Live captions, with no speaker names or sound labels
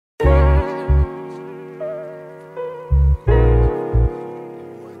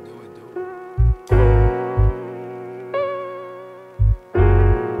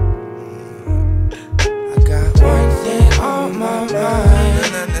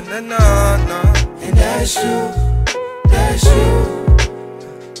That's you, that's you.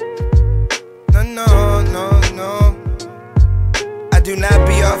 No. I do not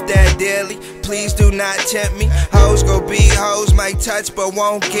be off that daily, please do not tempt me. Hoes go be hoes, might touch but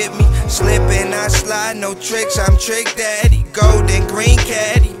won't get me. Slipping, I slide, no tricks, I'm trick daddy. Golden green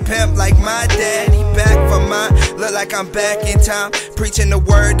caddy, pimp like my daddy. Back for mine, look like I'm back in time. Preaching the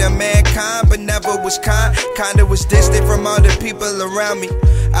word to mankind, but never was kind. Kinda was distant from all the people around me.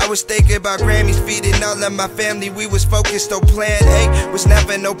 I was thinking about Grammys, feeding all of my family. We was focused on plan A, was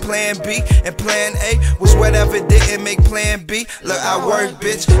never no plan B. And plan A was whatever didn't make plan B. Look, I work,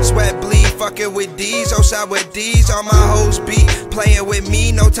 bitch, sweat bleed, fucking with D's, outside with D's. All my hoes be playing with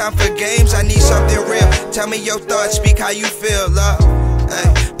me, no time for games, I need something real. Tell me your thoughts, speak how you feel, love.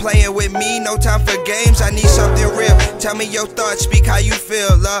 Ay, playing with me, no time for games, I need something real. Tell me your thoughts, speak how you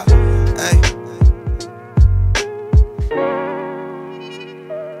feel, love. Ay.